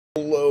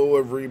Hello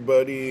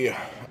everybody,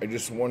 I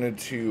just wanted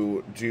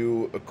to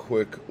do a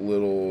quick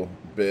little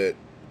bit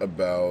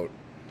about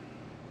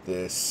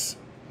this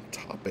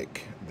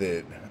topic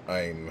that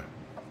I'm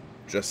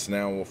just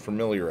now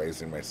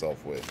familiarizing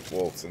myself with,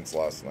 well, since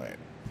last night.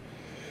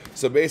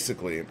 So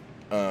basically,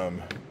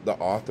 the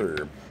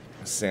author,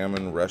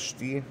 Salman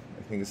Rushdie,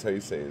 I think is how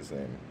you say his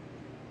name,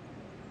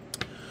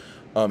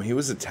 he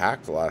was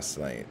attacked last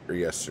night, or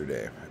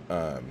yesterday.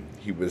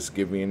 He was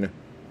giving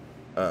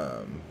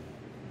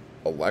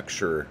a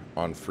lecture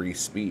on free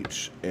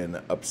speech in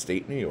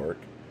upstate New York,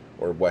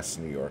 or West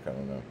New York, I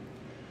don't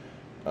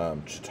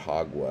know,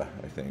 Chautauqua,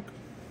 I think.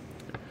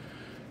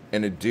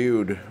 And a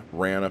dude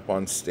ran up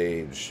on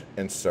stage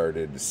and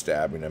started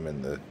stabbing him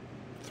in the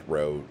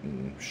throat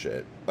and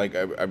shit. Like,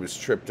 I was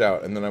tripped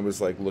out, and then I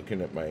was like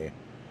looking at my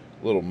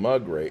little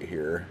mug right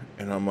here,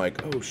 and I'm like,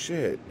 oh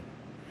shit.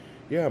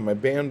 Yeah, my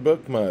banned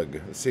book mug,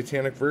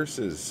 Satanic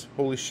Verses.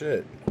 Holy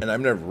shit. And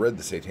I've never read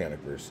the Satanic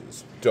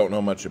Verses. Don't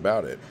know much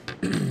about it.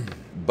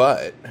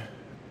 But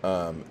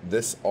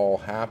this all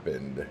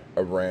happened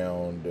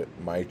around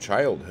my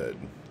childhood.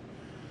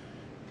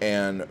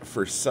 And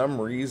for some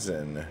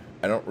reason,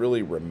 I don't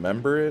really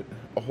remember it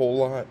a whole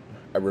lot.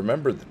 I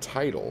remember the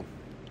title.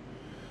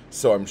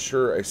 So I'm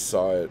sure I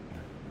saw it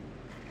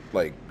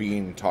like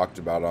being talked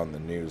about on the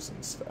news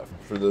and stuff.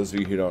 For those of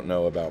you who don't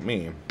know about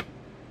me,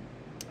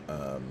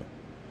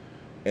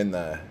 in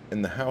the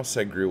house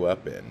I grew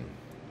up in,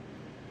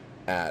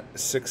 at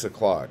 6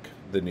 o'clock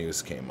the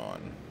news came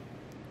on,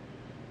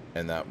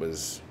 and that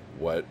was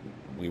what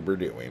we were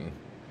doing.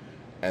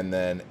 And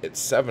then at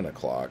 7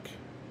 o'clock,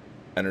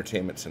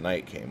 Entertainment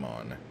Tonight came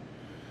on,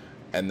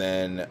 and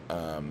then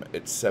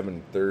at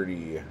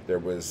 7:30 there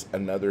was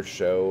another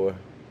show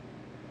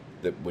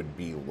that would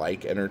be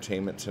like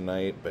Entertainment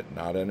Tonight but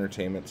not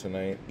Entertainment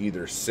Tonight.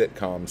 Either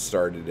sitcom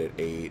started at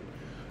 8,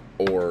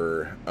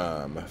 or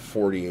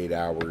 48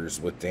 Hours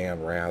with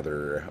Dan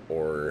Rather,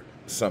 or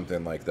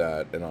something like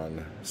that. And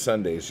on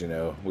Sundays,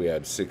 we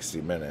had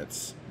 60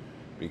 Minutes,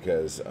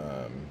 because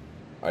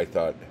I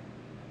thought,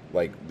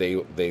 like,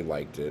 they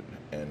liked it,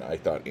 and I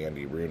thought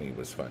Andy Rooney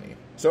was funny.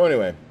 So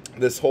anyway,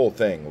 this whole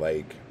thing,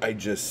 like,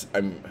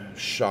 I'm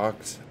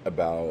shocked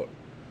about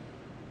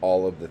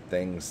all of the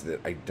things that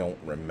I don't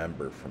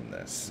remember from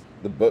this.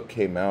 The book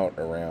came out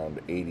around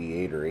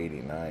 88 or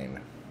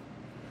 89.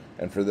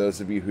 And for those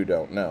of you who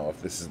don't know,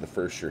 if this is the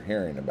first you're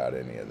hearing about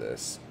any of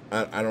this,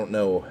 I don't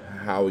know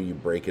how you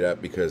break it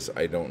up, because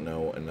I don't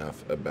know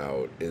enough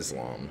about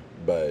Islam.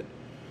 But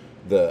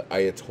the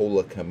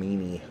Ayatollah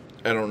Khamenei,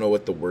 I don't know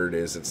what the word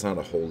is. It's not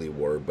a holy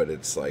war, but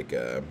it's like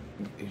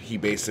he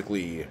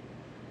basically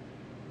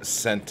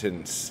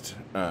sentenced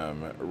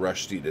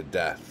Rushdie to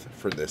death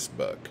for this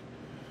book.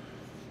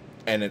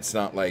 And it's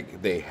not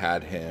like they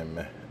had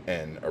him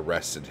and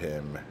arrested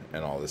him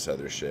and all this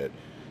other shit.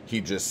 He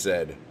just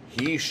said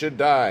he should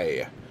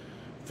die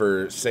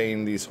for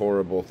saying these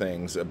horrible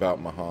things about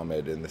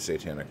Muhammad in the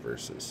Satanic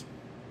Verses.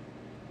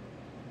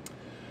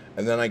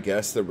 And then I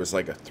guess there was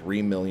like a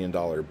 $3 million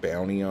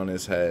bounty on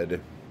his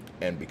head.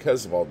 And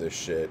because of all this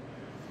shit,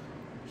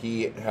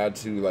 he had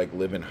to like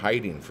live in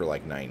hiding for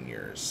like 9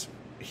 years.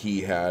 He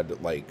had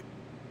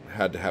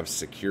to have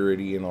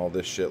security and all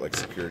this shit, like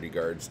security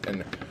guards.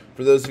 And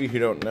for those of you who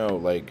don't know,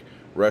 like,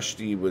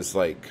 Rushdie was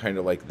like kind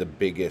of like the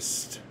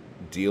biggest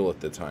deal at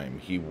the time.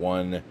 He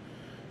won,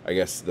 I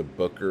guess, the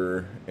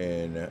Booker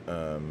in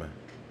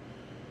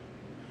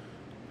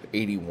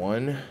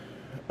 81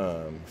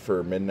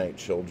 for Midnight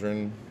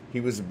Children. He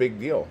was a big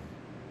deal.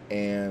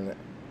 And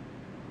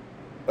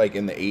like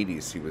in the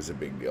 80s, he was a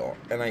big deal.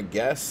 And I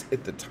guess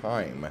at the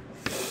time,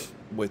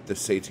 with the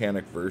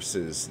Satanic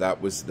Verses,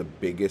 that was the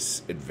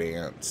biggest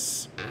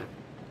advance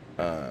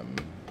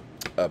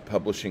a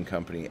publishing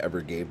company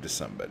ever gave to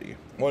somebody.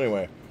 Well,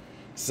 anyway,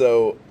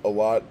 so a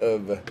lot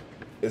of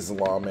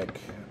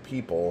Islamic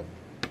people,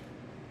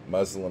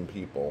 Muslim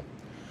people,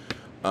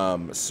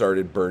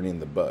 started burning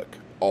the book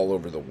all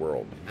over the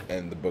world.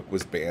 And the book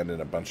was banned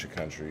in a bunch of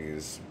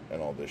countries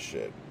and all this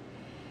shit.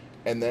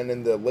 And then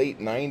in the late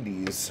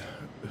 90s,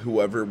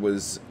 whoever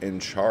was in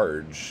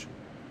charge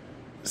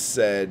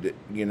said,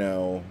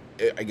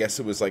 I guess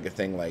it was like a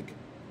thing like,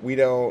 we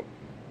don't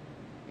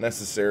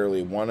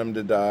necessarily want him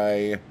to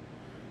die,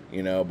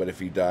 but if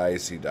he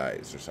dies,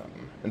 or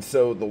something. And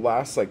so the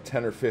last like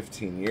 10 or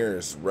 15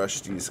 years,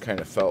 Rushdie's kind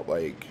of felt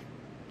like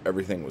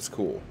everything was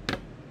cool.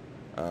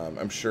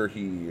 I'm sure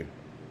he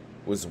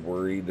was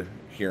worried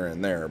here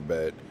and there,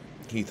 but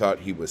he thought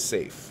he was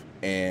safe.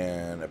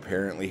 And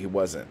apparently he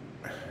wasn't.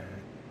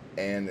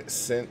 And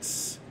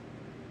since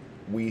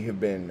we have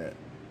been...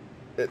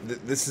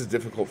 This is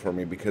difficult for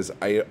me because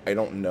I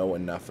don't know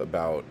enough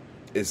about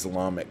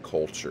Islamic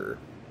culture.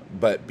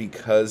 But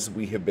because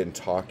we have been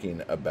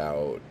talking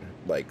about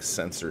like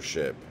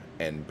censorship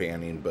and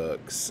banning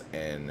books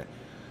and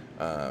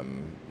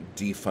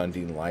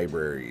defunding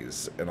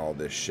libraries and all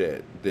this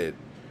shit, that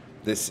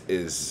this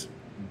is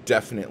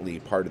definitely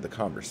part of the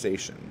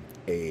conversation.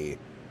 A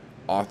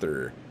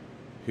author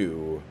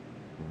who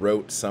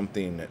wrote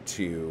something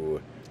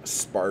to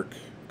spark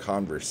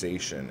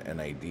conversation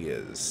and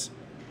ideas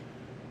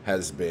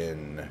has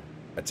been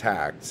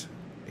attacked.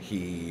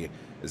 He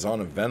is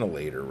on a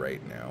ventilator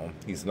right now.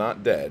 He's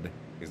not dead.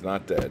 He's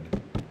not dead.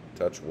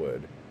 Touch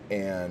wood.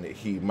 And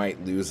he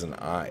might lose an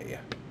eye,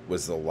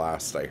 was the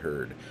last I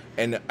heard.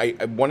 And I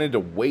wanted to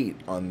wait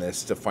on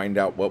this to find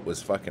out what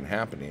was fucking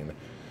happening.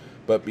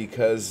 But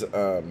because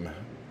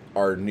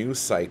our news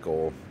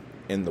cycle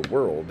in the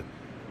world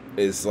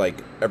is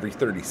like every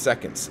 30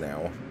 seconds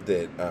now,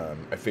 that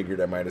I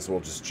figured I might as well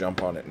just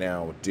jump on it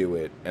now, do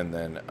it, and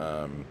then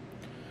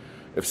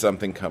if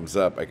something comes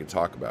up, I could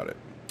talk about it.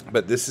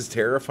 But this is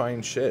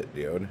terrifying shit,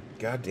 dude.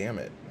 God damn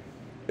it.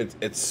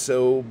 It's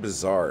so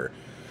bizarre.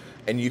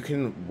 And you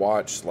can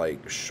watch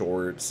like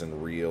shorts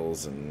and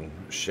reels and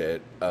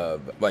shit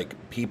of like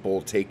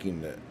people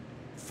taking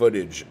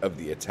footage of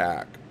the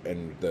attack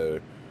and the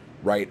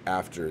right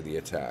after the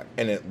attack.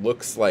 And it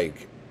looks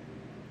like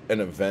an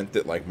event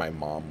that like my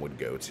mom would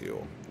go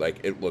to.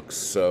 Like, it looks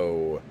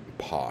so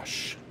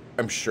posh.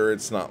 I'm sure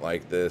it's not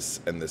like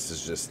this, and this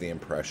is just the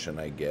impression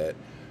I get.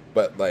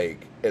 But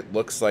like, it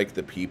looks like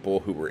the people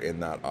who were in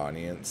that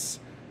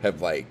audience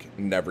have like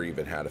never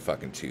even had a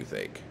fucking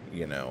toothache.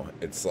 You know,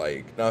 it's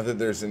like, not that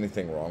there's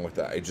anything wrong with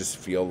that. I just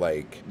feel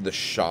like the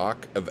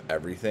shock of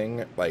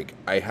everything, like,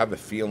 I have a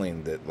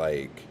feeling that,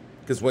 like,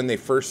 because when they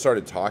first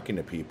started talking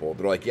to people,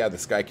 they're like, yeah,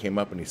 this guy came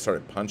up and he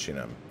started punching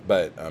him.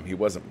 But he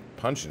wasn't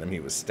punching him, he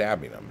was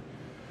stabbing him.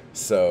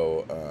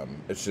 So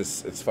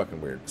it's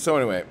fucking weird. So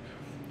anyway,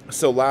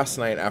 so last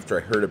night after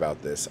I heard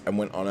about this, I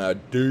went on a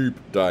deep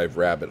dive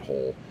rabbit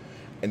hole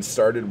and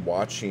started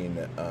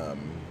watching,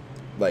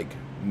 like,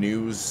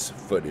 news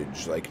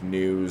footage, like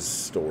news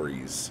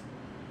stories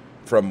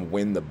from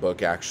when the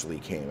book actually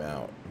came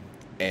out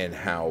and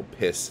how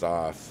pissed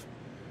off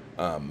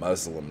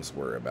Muslims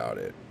were about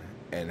it,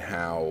 and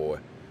how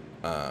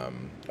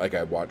like,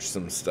 I watched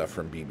some stuff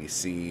from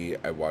BBC,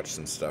 I watched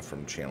some stuff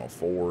from Channel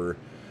 4,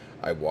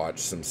 I watched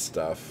some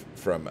stuff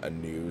from a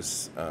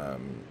news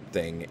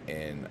thing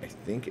in, I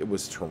think it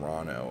was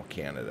Toronto,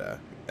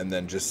 Canada, and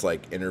then just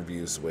like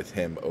interviews with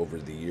him over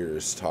the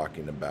years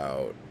talking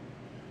about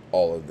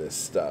all of this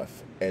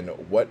stuff. And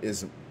what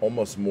is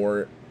almost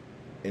more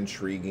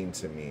intriguing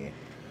to me,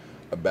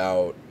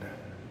 about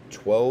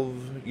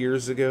 12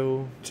 years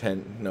ago,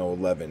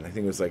 11, I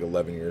think it was like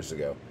 11 years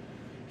ago,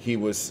 he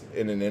was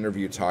in an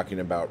interview talking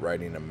about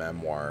writing a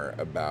memoir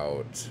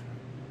about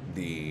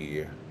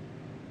the,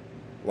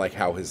 like,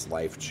 how his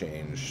life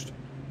changed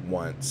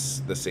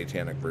once the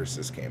Satanic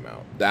Verses came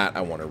out. That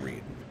I want to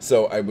read.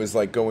 So I was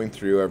like going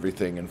through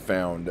everything and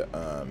found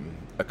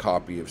a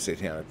copy of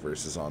Satanic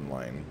Verses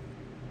online.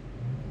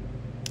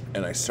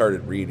 And I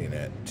started reading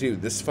it.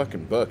 Dude, this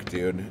fucking book,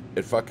 dude,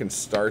 it fucking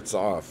starts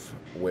off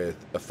with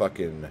a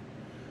fucking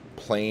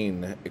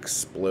plane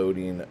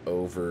exploding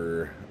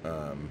over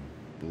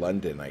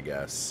London, I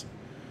guess.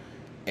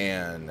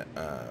 And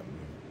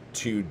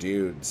two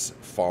dudes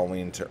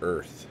falling to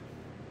earth.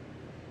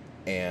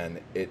 And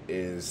it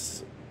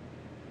is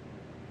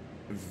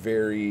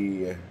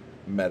very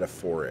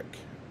metaphoric,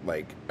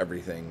 like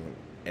everything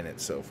in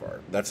it so far.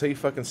 That's how you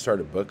fucking start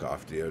a book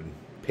off, dude.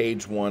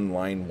 Page 1,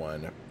 line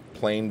 1.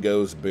 Plane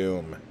goes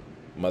boom,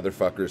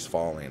 motherfuckers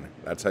falling.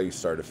 That's how you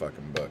start a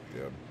fucking book,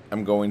 dude.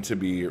 I'm going to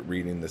be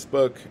reading this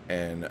book,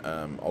 and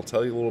I'll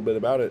tell you a little bit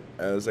about it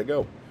as I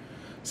go.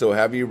 So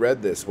have you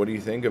read this? What do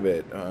you think of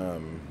it?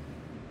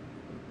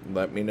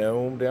 Let me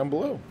know down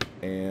below.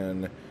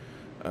 And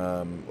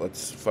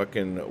let's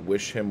fucking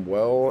wish him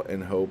well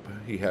and hope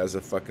he has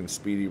a fucking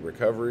speedy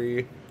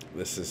recovery.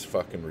 This is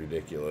fucking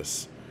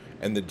ridiculous.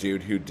 And the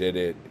dude who did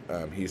it,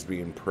 he's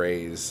being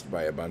praised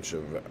by a bunch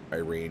of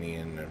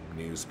Iranian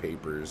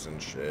newspapers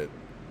and shit.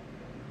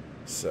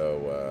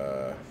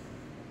 So,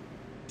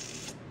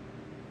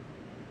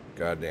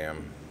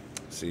 goddamn.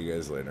 See you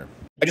guys later.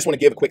 I just want to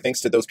give a quick thanks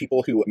to those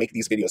people who make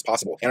these videos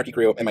possible. Anarchy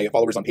Crew and my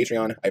followers on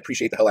Patreon. I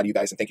appreciate the hell out of you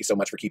guys, and thank you so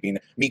much for keeping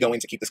me going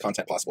to keep this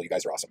content possible. You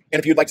guys are awesome. And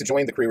if you'd like to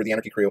join the crew or the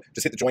Anarchy Crew,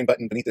 just hit the join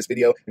button beneath this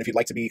video. And if you'd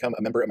like to become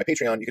a member of my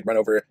Patreon, you can run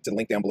over to the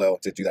link down below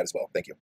to do that as well. Thank you.